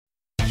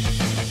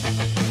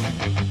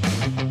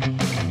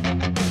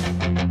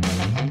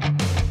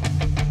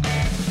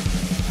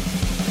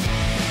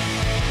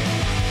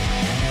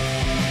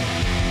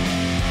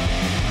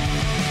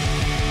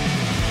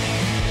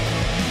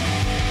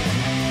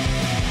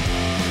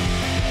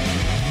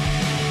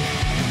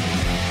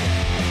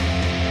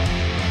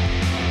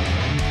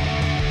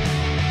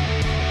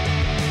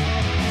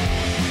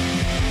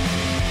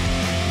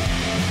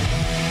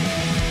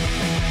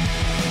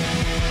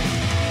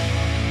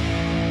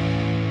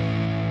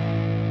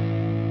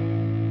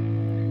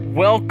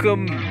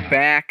Welcome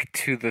back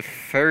to the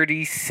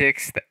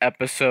 36th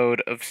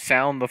episode of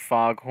Sound the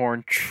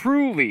Foghorn.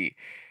 Truly,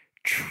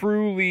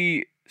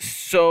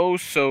 so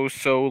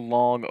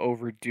long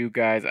overdue,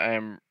 guys. I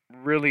am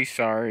really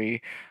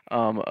sorry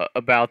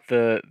about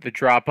the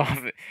drop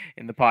off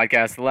in the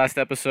podcast. The last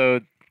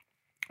episode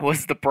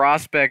was the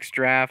prospects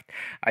draft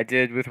I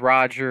did with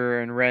Roger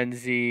and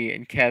Renzi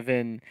and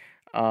Kevin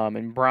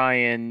and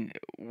Brian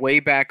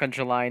way back on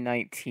July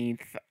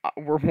 19th.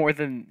 We're more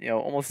than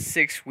almost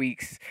 6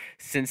 weeks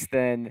since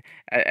then.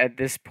 At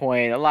this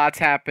point, a lot's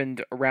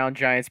happened around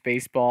Giants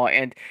baseball,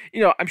 and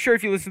I'm sure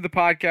if you listen to the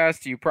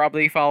podcast, you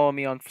probably follow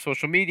me on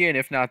social media, and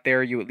if not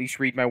there, you at least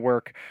read my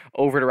work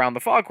over at Around the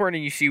Foghorn,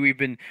 and you see we've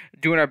been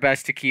doing our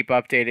best to keep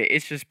updated.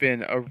 It's just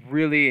been a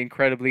really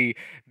incredibly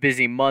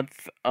busy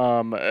month,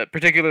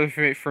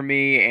 particularly for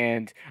me.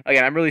 And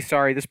again, I'm really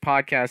sorry. This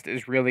podcast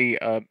is really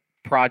a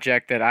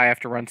project that I have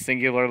to run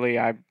singularly.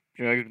 I'm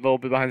a little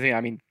bit behind the scenes.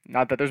 I mean,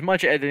 not that there's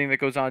much editing that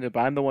goes on to it,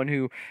 but I'm the one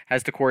who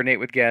has to coordinate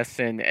with guests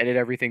and edit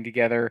everything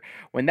together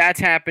when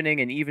that's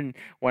happening. And even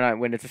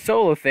when it's a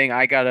solo thing,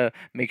 I gotta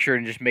make sure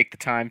to just make the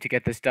time to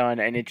get this done.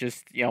 And it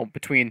just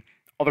between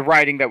all the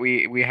writing that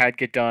we had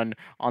get done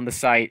on the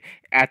site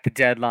at the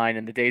deadline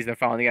and the days that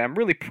following, I'm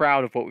really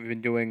proud of what we've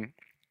been doing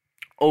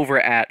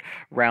over at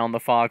Round the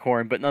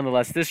Foghorn, but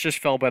nonetheless, this just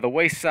fell by the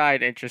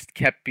wayside and just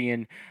kept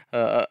being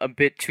a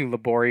bit too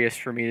laborious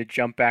for me to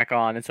jump back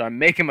on, and so I'm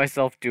making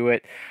myself do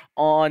it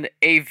on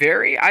a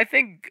very, I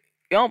think,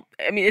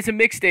 it's a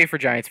mixed day for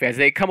Giants fans.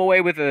 They come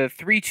away with a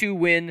 3-2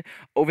 win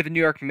over the New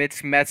York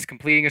Mets,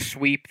 completing a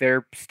sweep.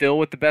 They're still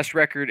with the best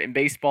record in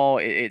baseball.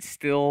 It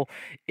still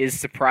is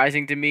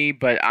surprising to me,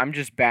 but I'm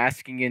just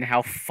basking in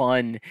how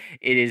fun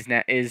it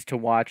is to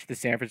watch the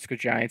San Francisco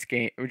Giants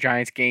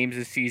games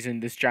this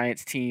season. This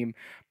Giants team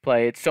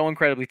play. It's so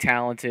incredibly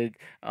talented,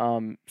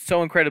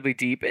 so incredibly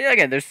deep. And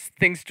again, there's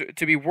things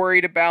to be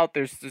worried about.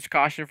 There's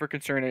caution for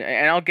concern,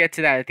 and I'll get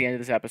to that at the end of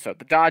this episode.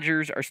 The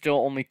Dodgers are still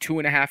only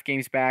 2.5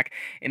 games back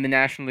in the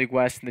National League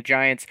West, and the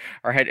Giants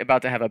are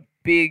about to have a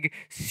big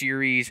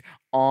series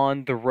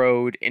on the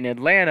road in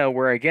Atlanta,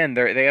 where again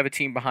they have a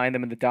team behind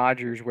them in the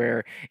Dodgers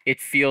where it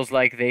feels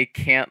like they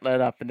can't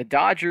let up. And the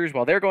Dodgers,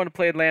 while they're going to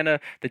play Atlanta,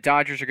 the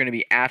Dodgers are going to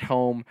be at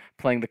home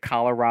playing the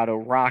Colorado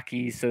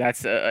Rockies. So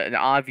that's an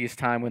obvious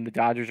time when the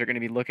Dodgers are going to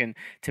be looking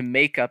to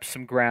make up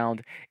some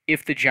ground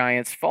if the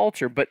Giants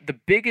falter. But the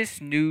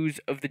biggest news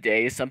of the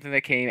day is something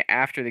that came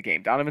after the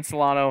game. Donovan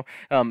Solano,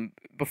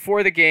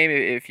 before the game,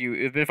 if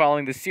you've been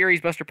following the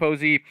series, Buster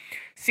Posey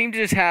seemed to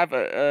just have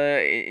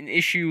an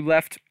issue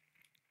left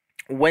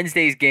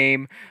Wednesday's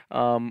game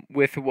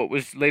with what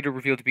was later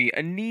revealed to be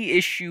a knee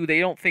issue. They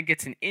don't think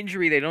it's an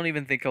injury. They don't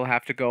even think he'll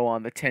have to go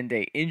on the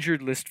 10-day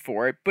injured list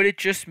for it, but it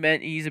just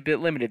meant he's a bit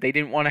limited. They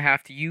didn't want to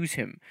have to use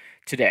him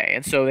today,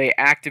 and so they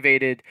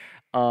activated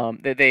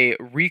they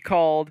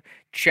recalled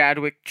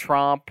Chadwick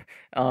Tromp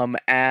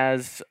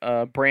as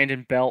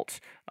Brandon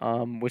Belt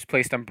was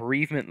placed on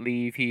bereavement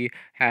leave. He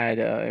had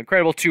an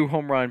incredible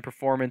 2-home run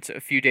performance a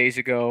few days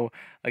ago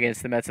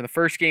against the Mets in the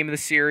first game of the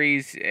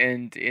series,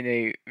 and in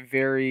a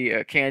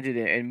very candid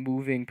and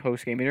moving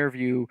post-game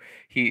interview,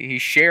 he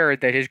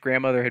shared that his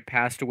grandmother had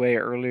passed away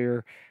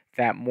earlier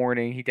that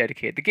morning. He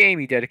dedicated the game,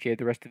 he dedicated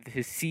the rest of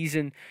his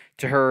season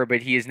to her,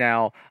 but he is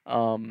now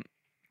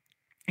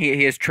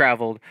he has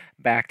traveled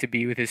back to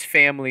be with his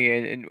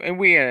family,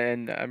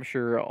 and I'm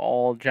sure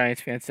all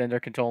Giants fans send our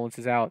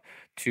condolences out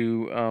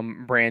to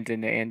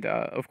Brandon and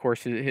of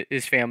course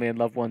his family and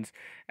loved ones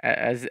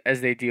as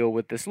they deal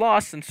with this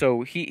loss. And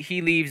so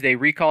he leaves. They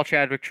recall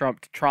Chadwick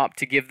Tromp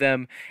to give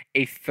them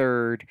a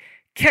third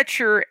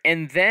catcher,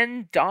 and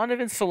then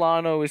Donovan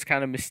Solano is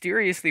kind of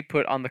mysteriously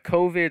put on the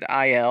COVID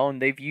IL, and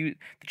the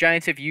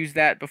Giants have used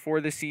that before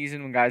the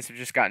season when guys have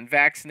just gotten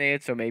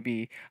vaccinated. So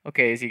maybe,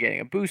 okay, is he getting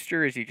a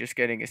booster? Is he just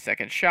getting a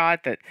second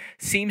shot? That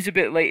seems a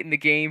bit late in the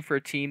game for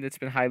a team that's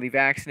been highly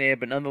vaccinated,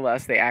 but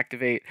nonetheless they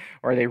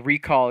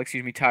recall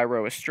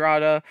Thairo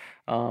Estrada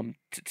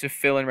to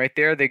fill in right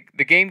there. The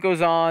game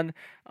goes on.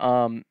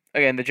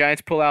 Again, the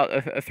Giants pull out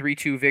a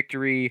 3-2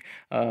 victory.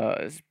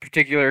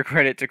 Particular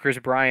credit to Chris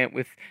Bryant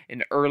with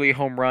an early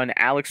home run.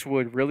 Alex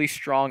Wood really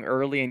strong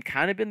early, and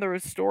kind of been the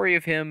story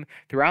of him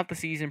throughout the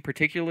season,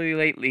 particularly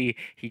lately.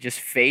 He just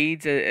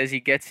fades as he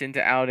gets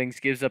into outings,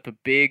 gives up a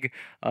big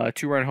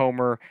 2-run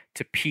homer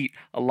to Pete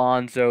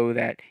Alonso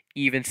that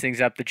evens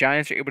things up. The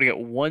Giants are able to get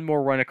one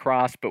more run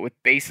across, but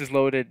with bases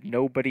loaded,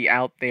 nobody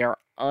out, they are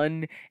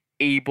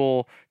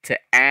unable to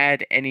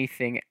add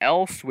anything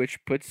else,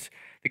 which puts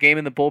the game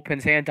in the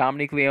bullpen's hand.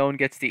 Dominic Leone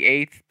gets the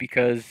 8th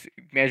because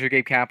manager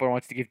Gabe Kapler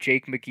wants to give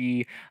Jake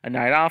McGee a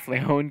night off.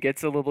 Leone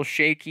gets a little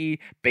shaky.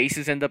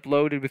 Bases end up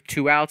loaded with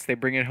 2 outs. They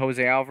bring in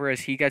Jose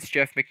Alvarez. He gets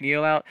Jeff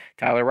McNeil out.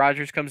 Tyler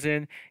Rogers comes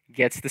in,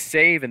 gets the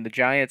save, and the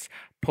Giants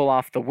pull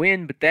off the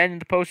win. But then in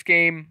the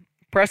postgame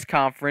press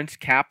conference,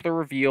 Kapler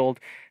revealed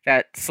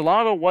that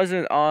Solano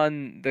wasn't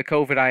on the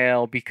COVID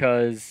IL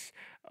because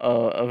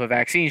of a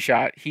vaccine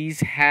shot. He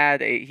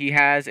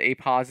has a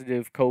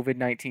positive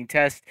COVID-19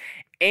 test,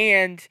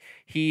 and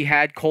he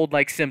had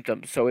cold-like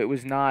symptoms. So it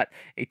was not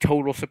a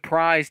total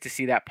surprise to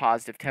see that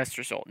positive test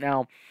result.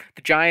 Now,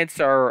 the Giants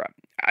are,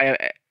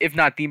 if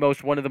not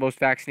one of the most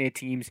vaccinated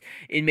teams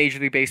in Major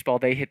League Baseball.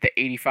 They hit the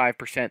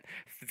 85%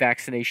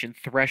 vaccination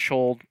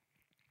threshold.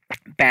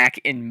 Back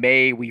in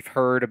May, we've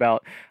heard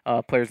about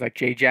players like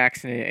Jay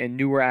Jackson and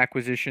newer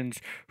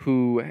acquisitions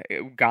who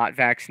got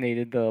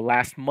vaccinated the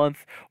last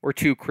month or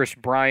two. Chris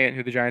Bryant,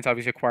 who the Giants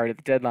obviously acquired at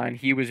the deadline,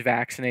 he was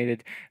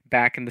vaccinated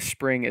back in the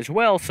spring as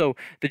well. So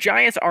the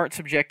Giants aren't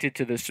subjected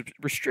to the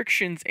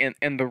restrictions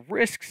and the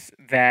risks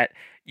that,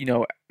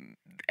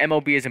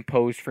 MLB has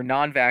imposed for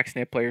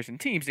non-vaccinated players and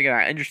teams. Again,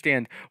 I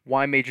understand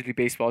why Major League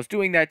Baseball is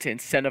doing that, to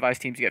incentivize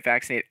teams to get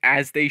vaccinated,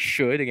 as they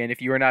should. Again,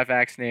 if you are not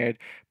vaccinated,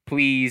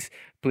 please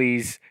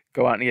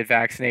go out and get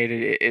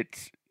vaccinated.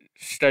 It's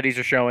studies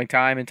are showing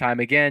time and time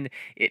again,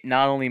 it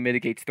not only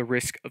mitigates the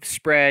risk of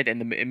spread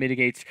and it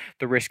mitigates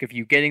the risk of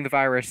you getting the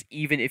virus,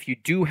 even if you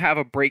do have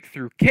a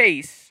breakthrough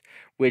case,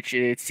 which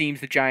it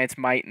seems the Giants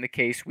might in the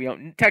case. We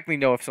don't technically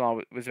know if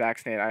Solano was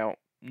vaccinated. I don't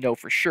know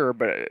for sure,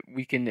 but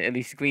we can at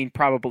least glean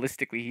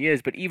probabilistically he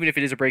is. But even if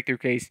it is a breakthrough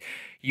case,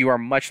 you are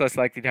much less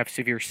likely to have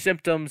severe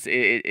symptoms.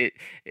 It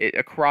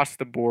across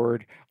the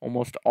board,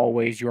 almost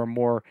always, you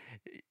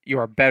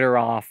are better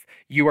off.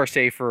 You are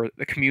safer.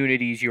 The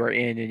communities you are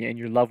in and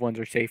your loved ones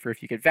are safer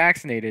if you get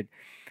vaccinated.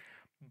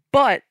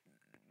 But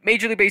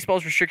Major League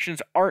Baseball's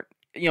restrictions aren't,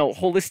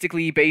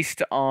 holistically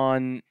based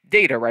on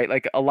data, right?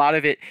 Like, a lot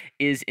of it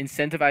is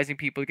incentivizing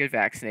people to get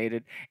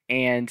vaccinated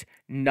and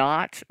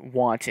not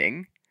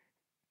wanting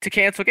to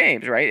cancel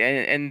games, right?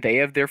 And they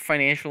have their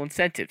financial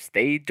incentives.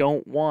 They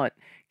don't want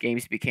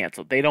games to be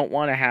canceled. They don't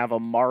want to have a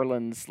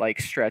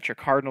Marlins-like stretch or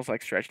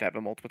Cardinals-like stretch that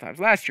happened multiple times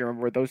last year,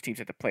 where those teams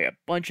had to play a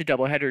bunch of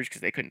doubleheaders because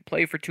they couldn't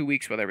play for 2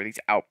 weeks while there were these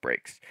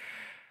outbreaks.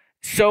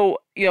 So,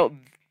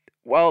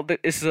 while this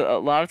is a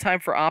lot of time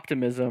for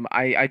optimism,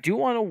 I do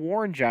want to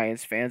warn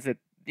Giants fans that,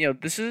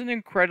 this is an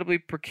incredibly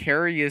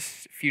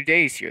precarious few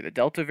days here. The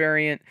Delta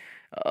variant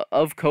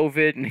of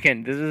COVID, and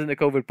again, this isn't a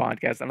COVID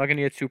podcast. I'm not going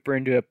to get super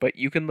into it, but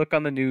you can look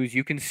on the news.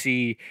 You can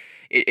see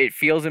it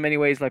feels in many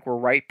ways like we're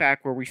right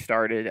back where we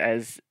started,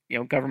 as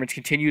governments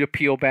continue to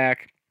peel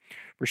back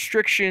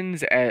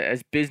restrictions,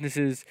 as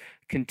businesses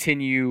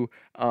continue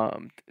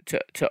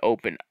to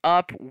open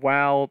up,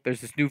 while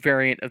there's this new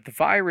variant of the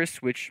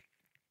virus, which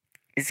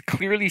is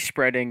clearly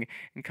spreading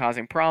and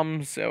causing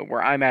problems. So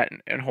where I'm at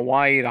in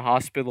Hawaii, the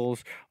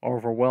hospitals are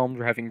overwhelmed.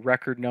 We're having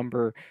record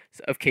number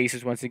of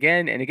cases once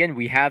again. And again,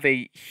 we have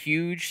a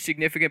huge,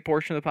 significant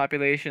portion of the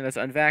population that's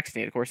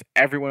unvaccinated. Of course,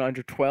 everyone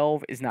under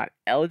 12 is not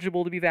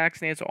eligible to be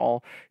vaccinated. So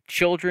all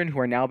children who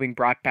are now being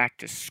brought back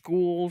to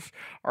schools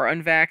are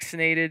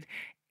unvaccinated.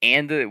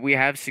 And we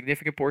have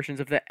significant portions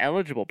of the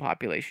eligible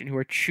population who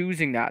are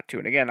choosing not to.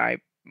 And again, I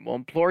will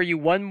implore you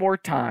one more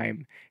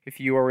time, if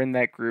you are in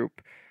that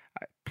group,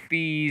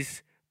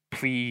 please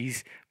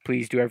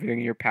do everything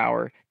in your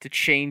power to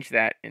change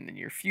that in the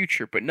near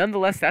future. But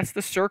nonetheless, that's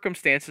the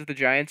circumstances the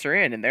Giants are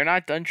in, and they're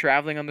not done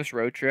traveling on this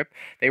road trip.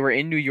 They were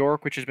in New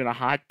York, which has been a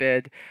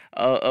hotbed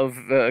of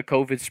the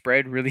COVID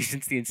spread really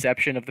since the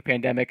inception of the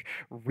pandemic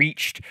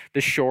reached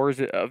the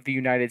shores of the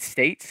United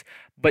States.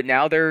 But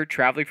now they're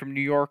traveling from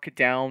New York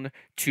down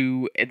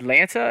to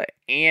Atlanta,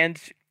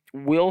 and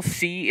we'll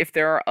see if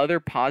there are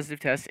other positive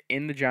tests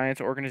in the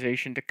Giants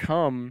organization to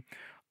come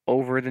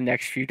over the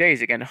next few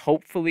days. Again,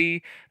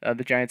 hopefully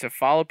the Giants have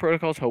followed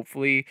protocols.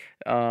 Hopefully,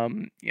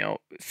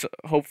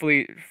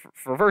 hopefully,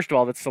 for first of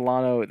all, that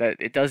Solano, that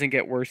it doesn't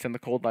get worse than the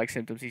cold-like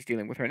symptoms he's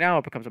dealing with right now.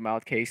 It becomes a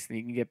mild case, and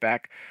he can get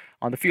back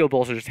on the field, but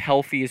also just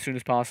healthy as soon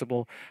as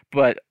possible.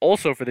 But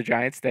also for the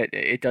Giants, that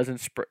it doesn't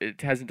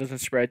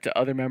spread to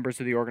other members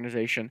of the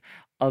organization,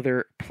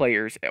 other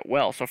players as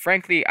well. So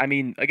frankly, I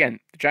mean, again,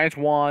 the Giants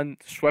won,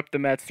 swept the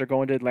Mets. They're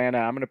going to Atlanta.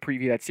 I'm going to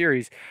preview that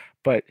series,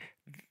 but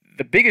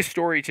the biggest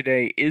story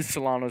today is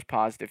Solano's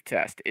positive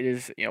test. It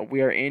is,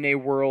 we are in a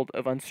world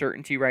of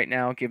uncertainty right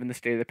now, given the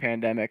state of the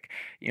pandemic.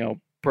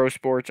 Pro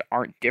sports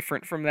aren't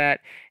different from that.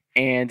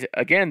 And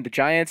again, the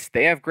Giants,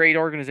 they have great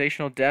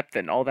organizational depth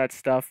and all that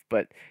stuff,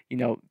 but,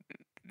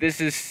 this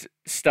is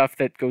stuff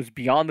that goes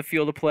beyond the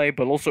field of play,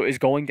 but also is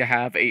going to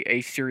have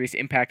a serious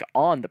impact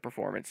on the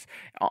performance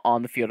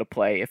on the field of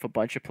play if a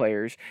bunch of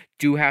players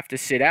do have to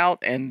sit out,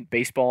 and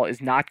baseball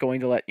is not going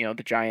to let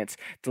the Giants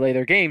delay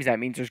their games. That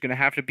means there's going to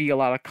have to be a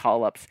lot of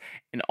call-ups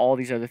and all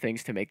these other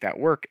things to make that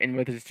work. And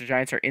whether the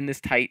Giants are in this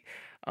tight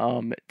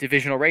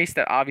divisional race,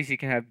 that obviously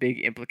can have big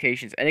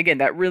implications. And again,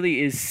 that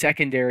really is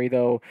secondary,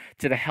 though,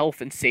 to the health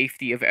and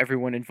safety of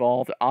everyone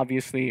involved.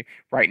 Obviously,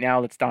 right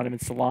now, that's Donovan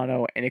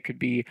Solano, and it could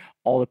be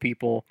all the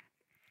people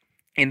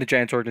in the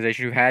Giants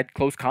organization who had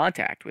close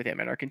contact with him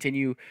and are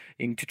continuing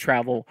to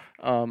travel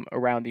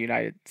around the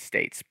United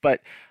States. But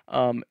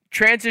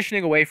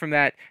transitioning away from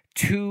that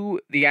to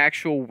the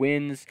actual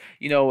wins,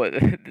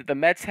 the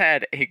Mets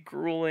had a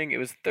grueling, it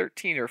was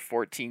 13 or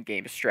 14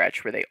 game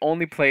stretch where they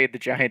only played the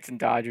Giants and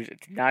Dodgers.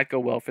 It did not go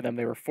well for them.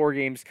 They were 4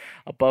 games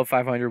above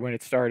 500 when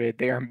it started.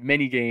 They are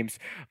many games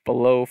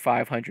below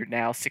 500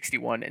 now,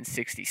 61 and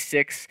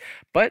 66.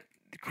 But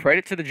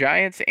credit to the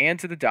Giants and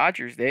to the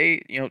Dodgers.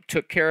 They,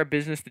 took care of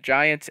business. The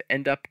Giants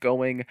end up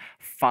going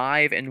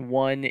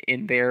 5-1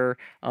 in their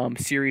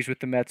series with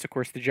the Mets. Of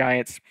course, the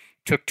Giants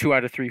took 2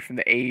 out of 3 from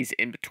the A's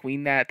in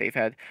between that. They've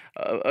had,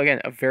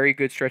 again, a very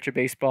good stretch of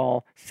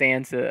baseball,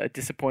 sans a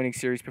disappointing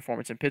series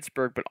performance in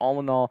Pittsburgh. But all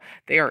in all,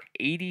 they are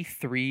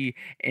 83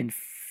 and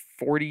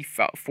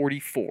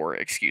 44,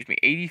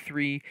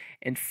 83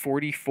 and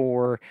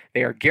 44.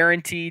 They are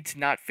guaranteed to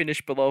not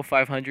finish below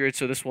 500,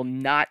 so this will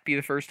not be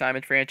the first time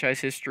in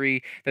franchise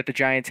history that the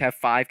Giants have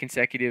 5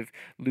 consecutive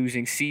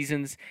losing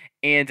seasons.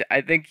 And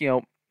I think,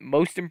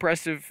 most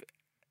impressive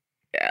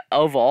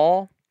of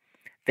all,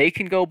 they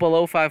can go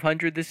below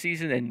 500 this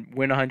season and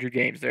win 100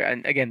 games.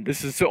 And again,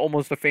 this is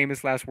almost a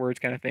famous last words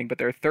kind of thing, but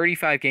there are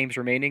 35 games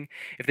remaining.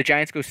 If the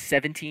Giants go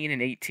 17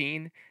 and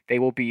 18, they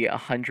will be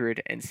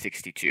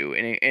 162.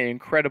 An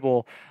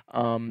incredible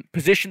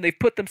position they've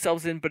put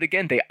themselves in, but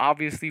again, they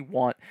obviously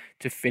want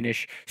to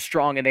finish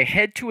strong. And they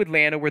head to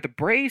Atlanta, where the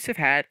Braves have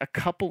had a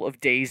couple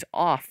of days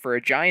off for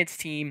a Giants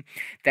team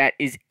that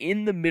is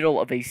in the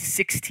middle of a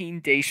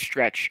 16-day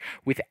stretch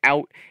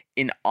without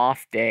an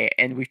off day.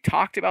 And we've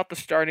talked about the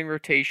starting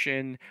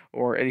rotation,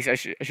 or at least I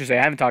should say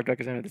I haven't talked about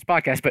because I have this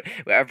podcast, but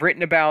I've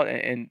written about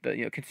and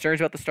concerns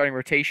about the starting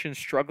rotation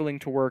struggling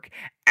to work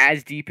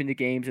as deep into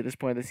games at this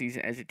point of the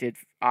season as it did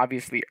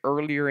obviously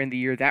earlier in the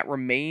year. That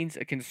remains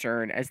a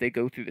concern as they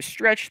go through the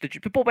stretch. The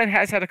bullpen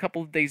has had a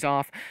couple of days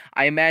off.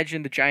 I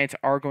imagine the Giants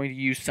are going to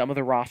use some of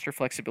the roster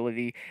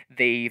flexibility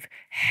they've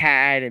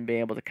had and be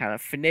able to kind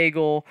of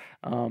finagle.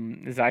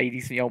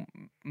 Zaides,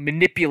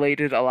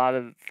 manipulated a lot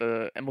of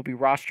the MLB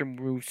roster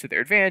moves to their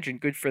advantage, and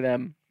good for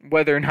them,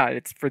 whether or not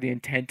it's for the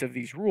intent of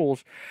these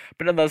rules.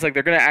 But nonetheless,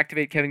 they're going to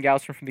activate Kevin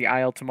Gausman from the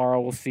IL tomorrow.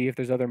 We'll see if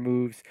there's other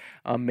moves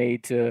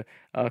made to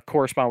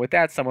correspond with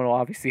that. Someone will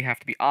obviously have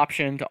to be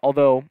optioned,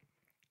 although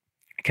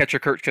catcher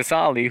Curt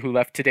Casali, who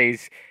left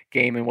today's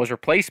game and was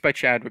replaced by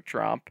Chadwick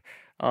Tromp,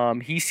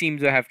 he seems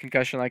to have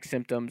concussion-like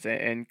symptoms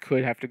and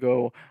could have to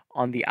go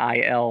on the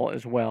IL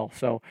as well.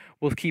 So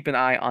we'll keep an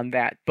eye on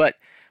that. But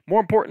more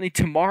importantly,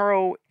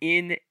 tomorrow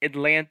in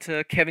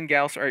Atlanta,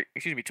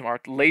 tomorrow,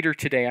 later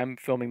today, I'm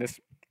filming this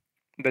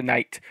the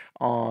night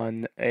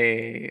on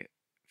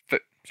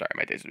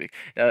my days of the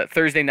week.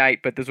 Thursday night,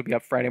 but this will be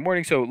up Friday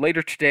morning. So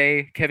later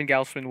today, Kevin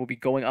Gausman will be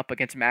going up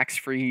against Max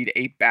Fried,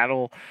 a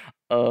battle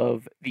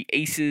of the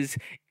aces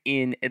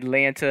in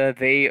Atlanta.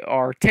 They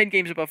are 10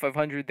 games above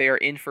 500. They are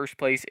in first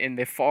place in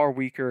the far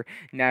weaker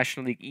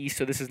National League East.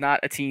 So this is not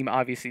a team,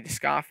 obviously, to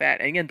scoff at.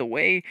 And again, the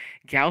way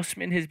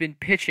Gausman has been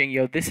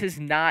pitching, this has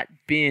not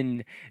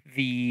been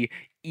the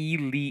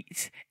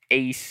elite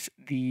ace,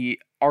 the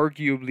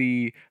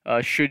arguably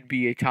should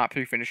be a top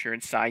 3 finisher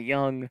in Cy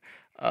Young,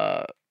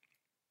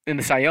 in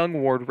the Cy Young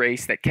Award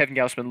race that Kevin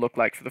Gausman looked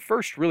like for the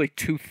first really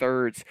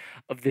 2/3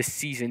 of this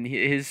season.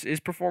 His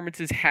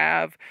performances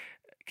have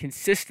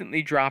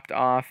consistently dropped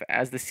off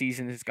as the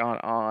season has gone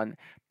on,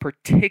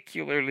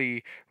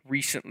 particularly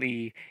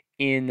recently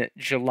in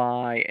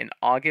July and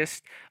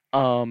August.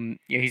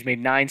 He's made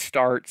 9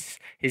 starts.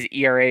 His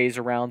ERA is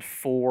around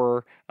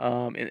 4,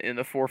 in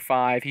the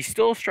 4.5. He's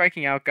still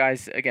striking out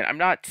guys. Again, I'm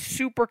not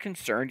super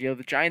concerned.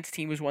 The Giants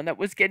team was one that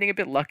was getting a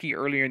bit lucky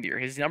earlier in the year.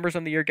 His numbers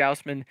on the year,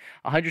 Gausman,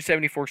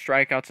 174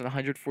 strikeouts and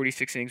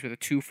 146 innings with a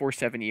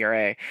 2.47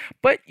 ERA.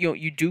 But,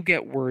 you do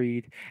get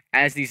worried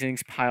as these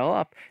innings pile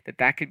up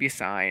that could be a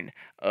sign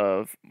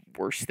of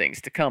worse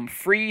things to come.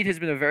 Fried has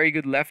been a very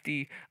good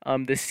lefty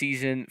this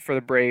season for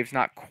the Braves,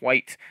 not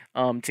quite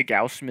to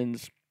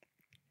Gausman's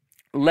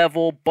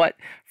level, but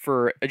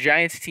for a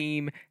Giants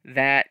team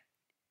that,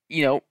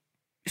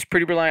 is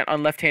pretty reliant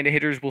on left-handed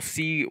hitters. We'll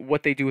see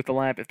what they do with the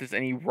lineup, if there's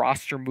any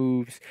roster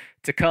moves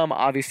to come.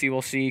 Obviously,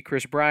 we'll see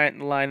Chris Bryant in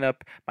the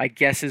lineup. My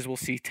guess is we'll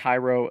see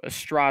Thairo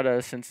Estrada,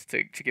 since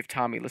to give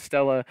Tommy La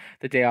Stella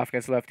the day off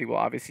against lefty. We'll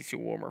obviously see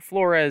Wilmer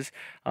Flores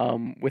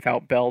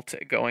without Belt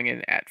going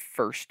in at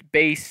first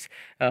base.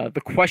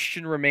 The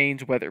question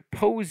remains whether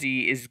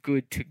Posey is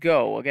good to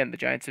go. Again, the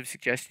Giants have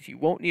suggested he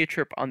won't need a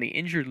trip on the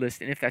injured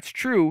list, and if that's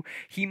true,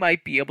 he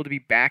might be able to be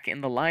back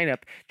in the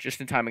lineup just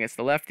in time against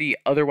the lefty.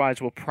 Otherwise,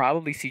 we'll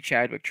probably see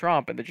Chadwick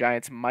Tromp, and the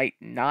Giants might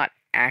not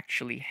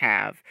actually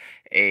have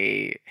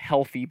a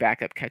healthy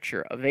backup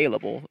catcher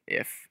available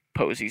if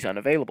Posey's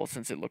unavailable,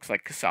 since it looks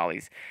like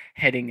Casali's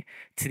heading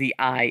to the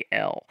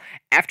IL.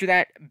 After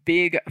that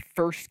big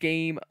first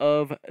game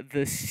of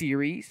the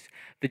series,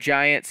 the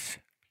Giants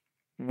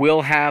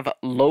will have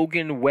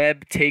Logan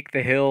Webb take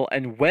the hill,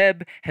 and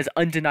Webb has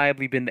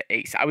undeniably been the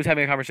ace. I was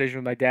having a conversation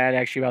with my dad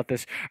actually about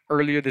this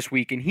earlier this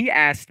week, and he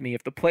asked me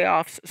if the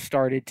playoffs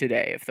started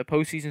today, if the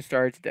postseason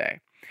started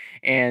today,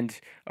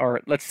 or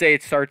let's say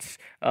it starts,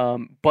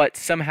 but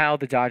somehow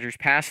the Dodgers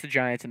pass the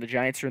Giants and the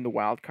Giants are in the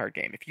wild card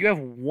game. If you have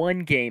one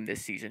game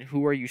this season,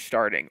 who are you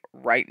starting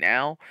right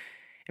now?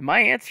 And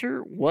my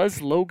answer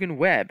was Logan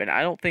Webb, and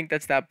I don't think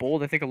that's that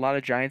bold. I think a lot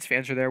of Giants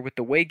fans are there with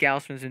the way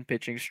Gausman's been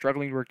pitching,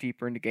 struggling to work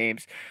deeper into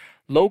games.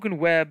 Logan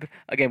Webb,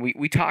 again,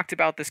 we talked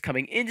about this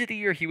coming into the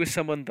year. He was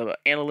someone the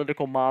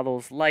analytical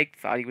models liked,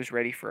 thought he was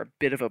ready for a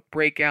bit of a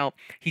breakout.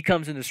 He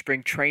comes into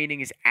spring training,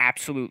 is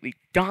absolutely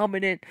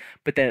dominant,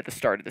 but then at the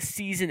start of the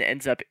season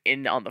ends up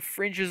in on the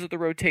fringes of the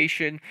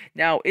rotation.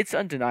 Now, it's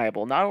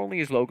undeniable. Not only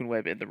is Logan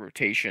Webb in the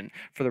rotation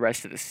for the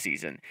rest of the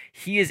season,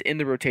 he is in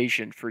the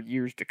rotation for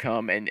years to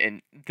come,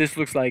 and this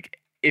looks like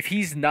if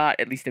he's not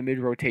at least a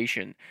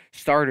mid-rotation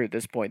starter at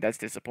this point, that's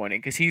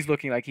disappointing because he's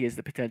looking like he has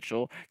the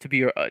potential to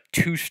be a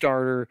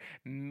two-starter,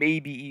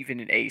 maybe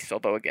even an ace.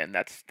 Although again,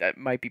 that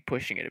might be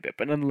pushing it a bit.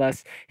 But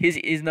nonetheless,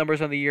 his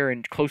numbers on the year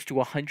and close to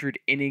 100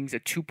 innings,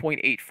 a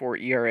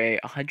 2.84 ERA,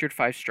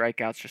 105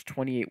 strikeouts, just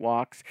 28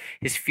 walks.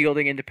 His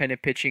fielding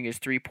independent pitching is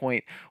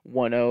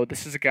 3.10.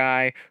 This is a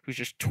guy who's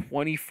just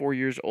 24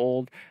 years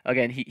old.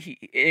 Again, he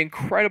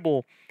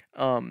incredible.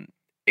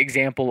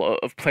 Example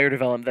of player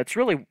development that's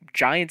really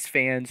Giants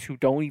fans who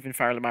don't even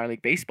follow minor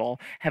league baseball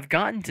have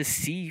gotten to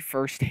see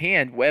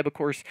firsthand. Webb, of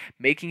course,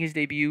 making his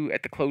debut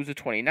at the close of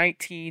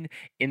 2019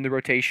 in the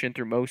rotation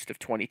through most of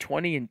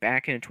 2020 and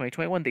back in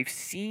 2021. They've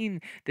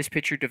seen this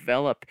pitcher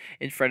develop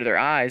in front of their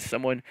eyes,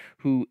 someone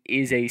who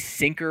is a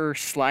sinker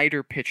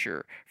slider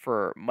pitcher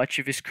for much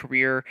of his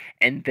career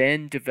and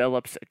then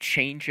develops a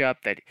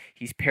changeup that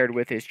he's paired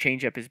with his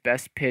changeup, his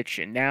best pitch,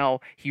 and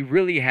now he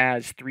really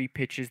has three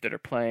pitches that are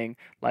playing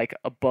like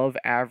above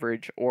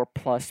average or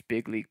plus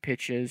big league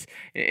pitches.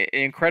 An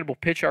incredible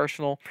pitch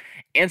arsenal.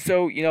 And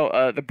so,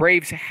 the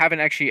Braves haven't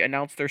actually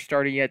announced their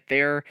starter yet.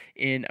 They're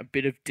in a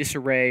bit of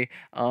disarray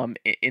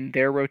in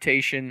their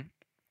rotation.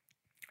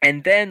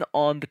 And then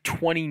on the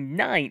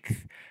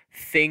 29th,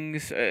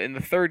 things in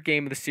the third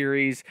game of the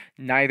series,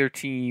 neither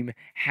team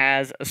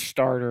has a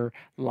starter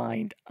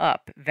lined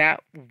up.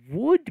 That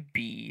would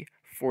be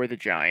for the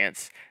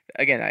Giants.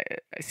 Again,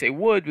 I say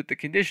would with the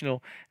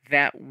conditional.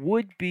 That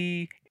would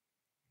be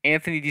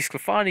Anthony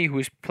DeSclafani, who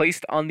was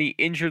placed on the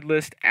injured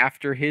list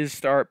after his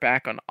start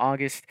back on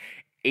August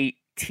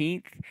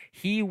 18th.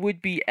 He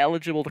would be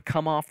eligible to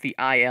come off the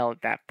IL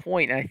at that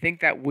point, and I think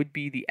that would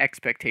be the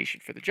expectation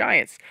for the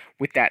Giants.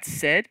 With that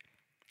said,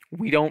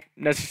 we don't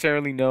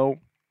necessarily know.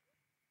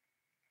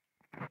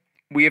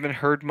 We haven't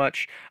heard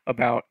much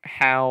about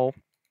how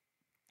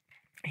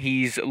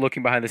he's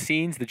looking behind the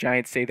scenes. The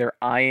Giants say they're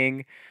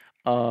eyeing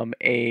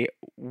a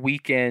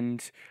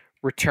weekend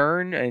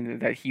return and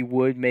that he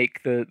would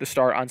make the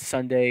start on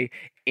Sunday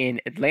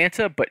in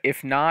Atlanta, but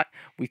if not,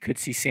 we could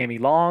see Sammy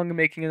Long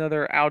making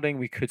another outing.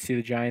 We could see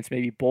the Giants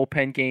maybe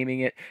bullpen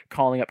gaming it,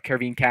 calling up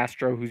Kevin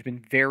Castro, who's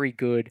been very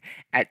good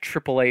at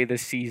AAA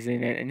this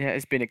season and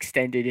has been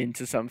extended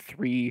into some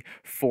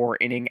 3-4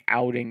 inning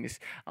outings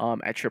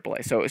at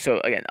AAA.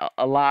 So again,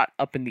 a lot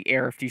up in the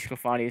air if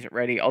DeSclafani isn't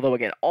ready. Although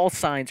again, all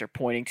signs are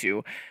pointing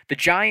to the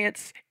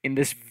Giants in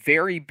this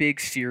very big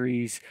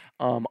series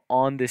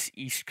on this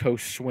East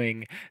Coast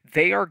swing.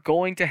 They are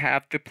going to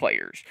have the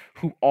players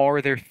who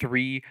are their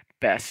three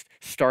best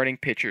starting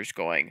pitchers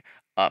going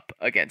up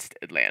against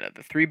Atlanta.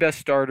 The three best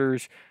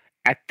starters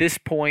at this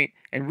point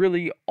and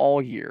really all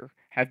year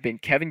have been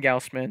Kevin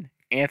Gausman,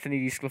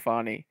 Anthony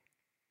DeSclafani,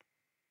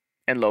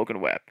 and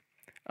Logan Webb.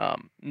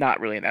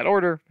 Not really in that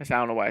order, as I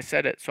don't know why I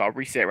said it, so I'll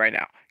re-say it right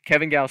now.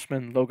 Kevin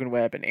Gausman, Logan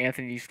Webb, and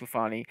Anthony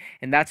DeSclafani,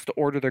 and that's the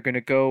order they're going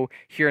to go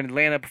here in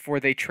Atlanta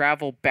before they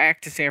travel back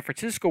to San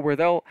Francisco, where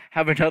they'll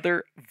have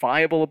another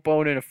viable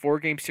opponent, a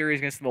 4-game series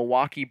against the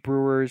Milwaukee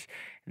Brewers.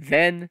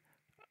 Then,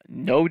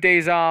 no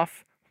days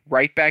off,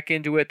 right back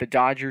into it. The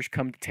Dodgers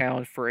come to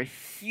town for a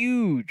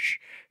huge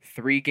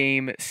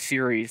 3-game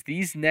series.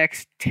 These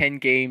next 10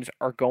 games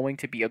are going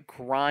to be a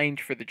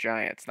grind for the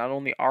Giants, not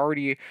only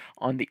already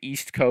on the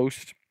East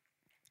Coast,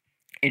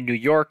 in New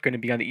York, going to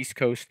be on the East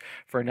Coast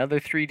for another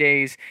 3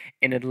 days.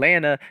 In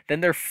Atlanta,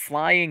 then they're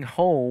flying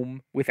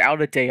home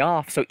without a day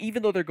off. So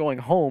even though they're going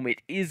home,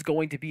 it is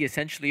going to be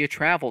essentially a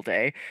travel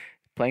day.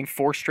 Playing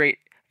 4 straight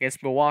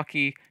against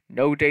Milwaukee,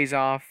 no days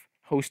off.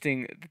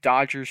 Hosting the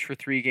Dodgers for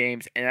 3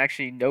 games, and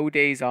actually no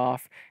days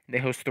off. And they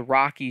host the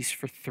Rockies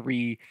for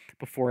 3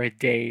 before a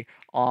day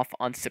off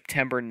on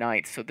September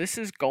 9th. So this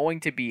is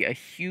going to be a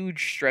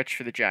huge stretch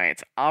for the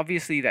Giants.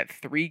 Obviously, that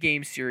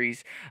 3-game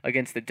series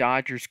against the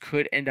Dodgers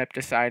could end up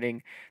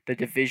deciding the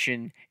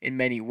division in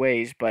many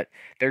ways, but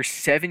there's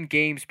 7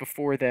 games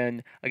before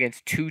then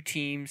against 2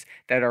 teams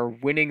that are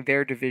winning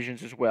their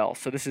divisions as well.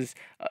 So this is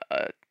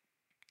a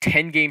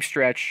 10-game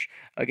stretch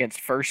against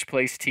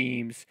first-place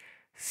teams.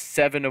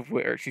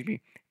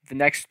 The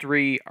next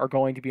 3 are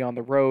going to be on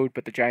the road,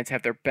 but the Giants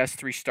have their best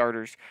 3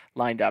 starters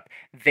lined up.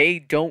 They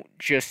don't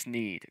just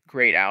need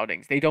great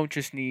outings. They don't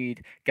just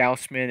need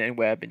Gausman and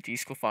Webb and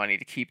DeSclafani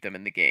to keep them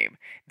in the game.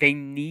 They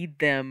need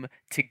them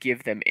to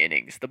give them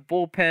innings. The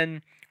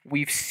bullpen,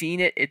 we've seen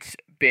it. It's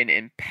been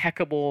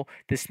impeccable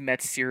this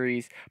Mets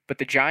series, but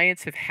the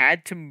Giants have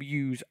had to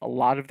use a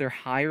lot of their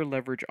higher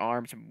leverage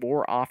arms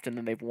more often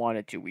than they've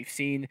wanted to. We've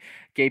seen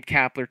Gabe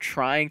Kapler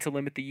trying to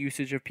limit the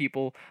usage of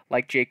people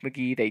like Jake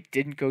McGee. They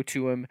didn't go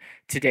to him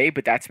today,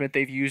 but that's meant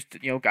they've used,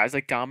 guys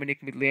like Dominic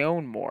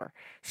Leone more.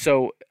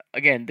 So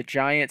again, the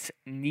Giants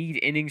need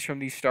innings from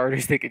these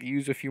starters. They could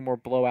use a few more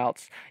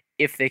blowouts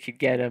if they could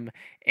get them.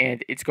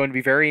 And it's going to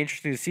be very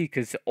interesting to see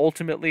because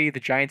ultimately the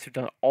Giants have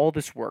done all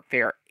this work.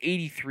 They are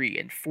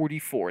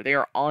 83-44. They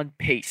are on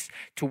pace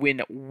to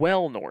win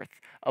well north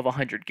of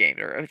 100 games,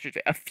 or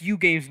a few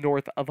games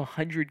north of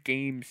 100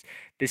 games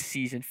this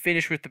season,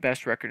 finish with the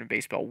best record in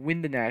baseball,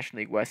 win the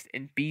National League West,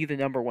 and be the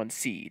number one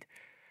seed.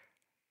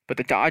 But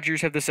the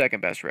Dodgers have the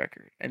second best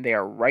record, and they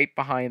are right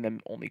behind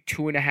them, only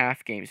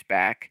 2.5 games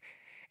back.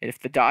 And if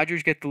the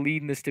Dodgers get the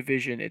lead in this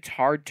division, it's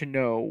hard to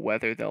know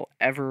whether they'll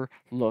ever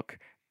look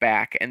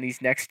back. And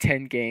these next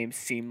 10 games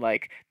seem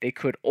like they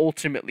could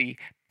ultimately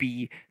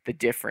be the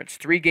difference.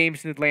 3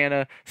 games in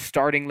Atlanta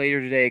starting later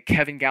today.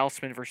 Kevin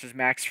Gausman versus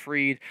Max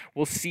Fried.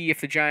 We'll see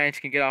if the Giants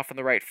can get off on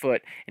the right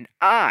foot. And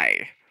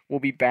I will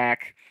be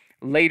back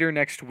later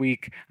next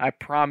week. I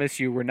promise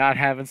you we're not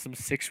having some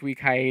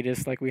 6-week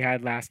hiatus like we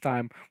had last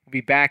time. We'll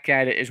be back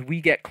at it as we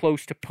get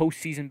close to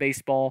postseason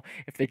baseball.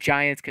 If the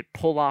Giants could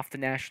pull off the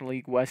National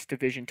League West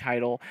Division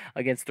title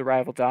against the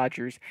rival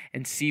Dodgers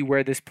and see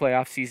where this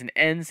playoff season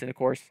ends. And of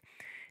course,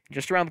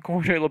 just around the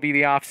corner, it'll be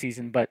the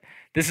offseason. But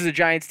this is a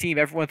Giants team.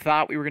 Everyone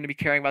thought we were going to be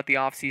caring about the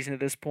offseason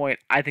at this point.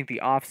 I think the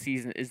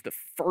offseason is the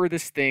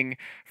furthest thing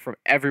from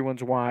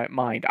everyone's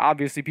mind.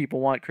 Obviously, people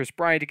want Chris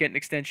Bryant to get an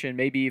extension,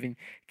 maybe even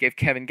give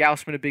Kevin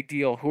Gausman a big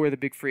deal. Who are the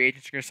big free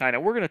agents going to sign?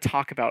 And we're going to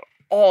talk about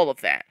all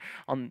of that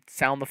on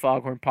Sound the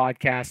Foghorn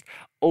podcast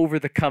over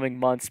the coming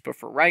months. But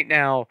for right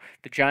now,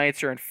 the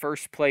Giants are in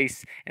first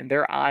place, and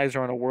their eyes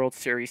are on a World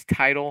Series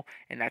title,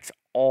 and that's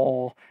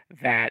all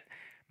that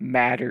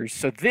matters.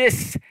 So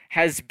this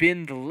has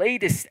been the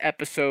latest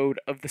episode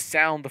of the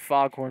Sound the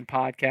Foghorn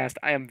podcast.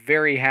 I am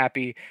very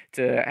happy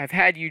to have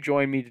had you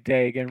join me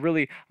today. Again,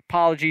 really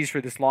apologies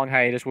for this long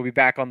hiatus. We'll be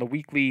back on the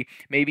weekly,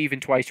 maybe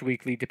even twice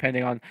weekly,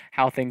 depending on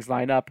how things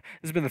line up.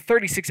 This has been the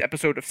 36th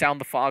episode of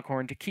Sound the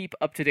Foghorn. To keep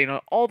up to date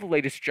on all the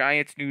latest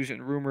Giants news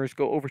and rumors,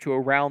 go over to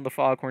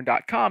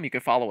aroundthefoghorn.com. You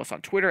can follow us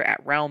on Twitter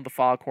at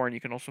roundthefoghorn. You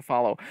can also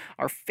follow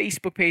our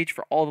Facebook page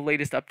for all the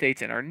latest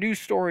updates and our news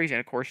stories and,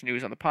 of course,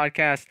 news on the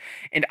podcast.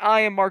 And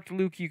I am Mark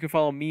DeLucchi. You can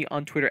follow me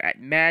on Twitter at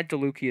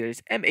MadDeLucchi. That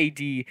is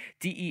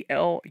MadDeLucchi.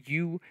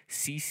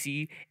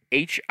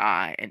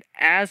 And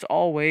as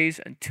always,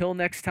 until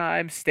next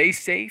time, stay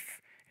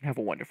safe and have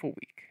a wonderful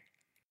week.